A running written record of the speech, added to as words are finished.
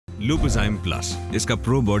लुपिज़ाइम plus, इसका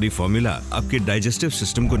pro body formula आपके digestive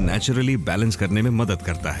system को नेचुरली बैलेंस करने में मदद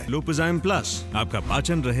करता है। लुपिज़ाइम प्लस, आपका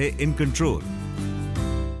पाचन रहे in control.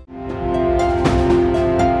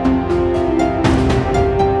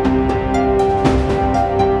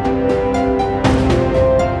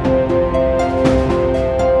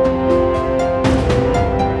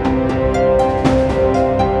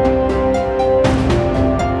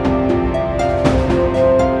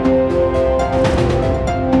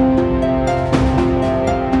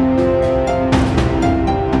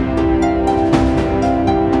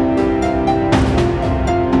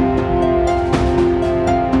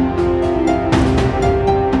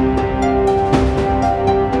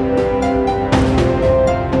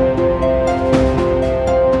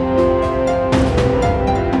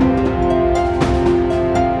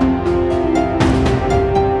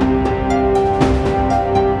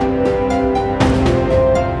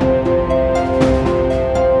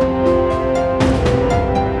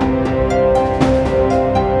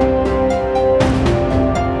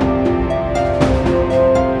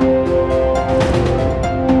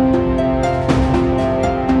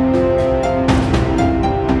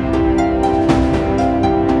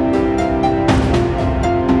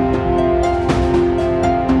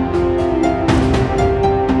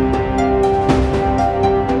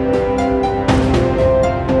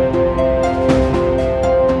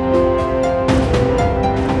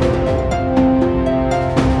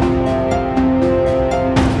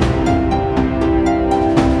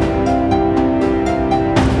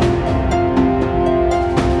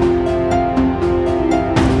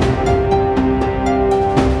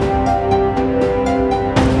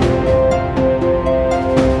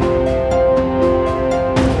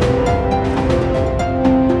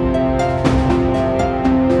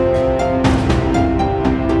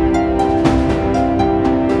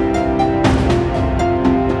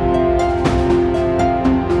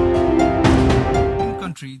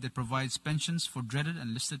 That provides pensions for dreaded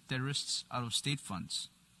and listed terrorists out of state funds.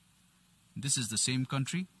 This is the same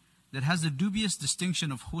country that has the dubious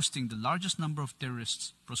distinction of hosting the largest number of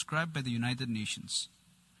terrorists proscribed by the United Nations.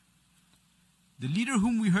 The leader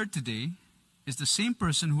whom we heard today is the same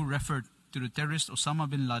person who referred to the terrorist Osama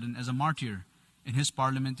bin Laden as a martyr in his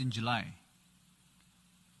parliament in July.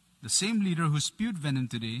 The same leader who spewed venom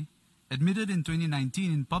today admitted in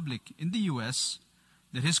 2019 in public in the US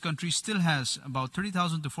that his country still has about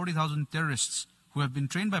 30,000 to 40,000 terrorists who have been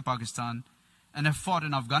trained by Pakistan and have fought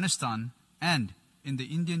in Afghanistan and in the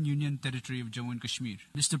Indian Union territory of Jammu and Kashmir.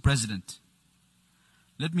 Mr. President,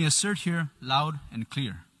 let me assert here loud and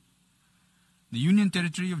clear. The Union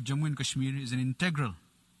territory of Jammu and Kashmir is an integral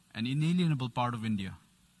and inalienable part of India.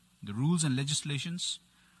 The rules and legislations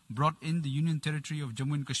brought in the Union territory of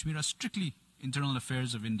Jammu and Kashmir are strictly internal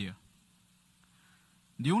affairs of India.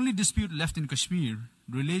 The only dispute left in Kashmir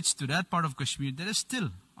relates to that part of Kashmir that is still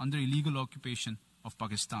under illegal occupation of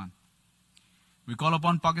Pakistan. We call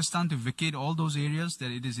upon Pakistan to vacate all those areas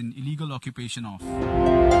that it is in illegal occupation of.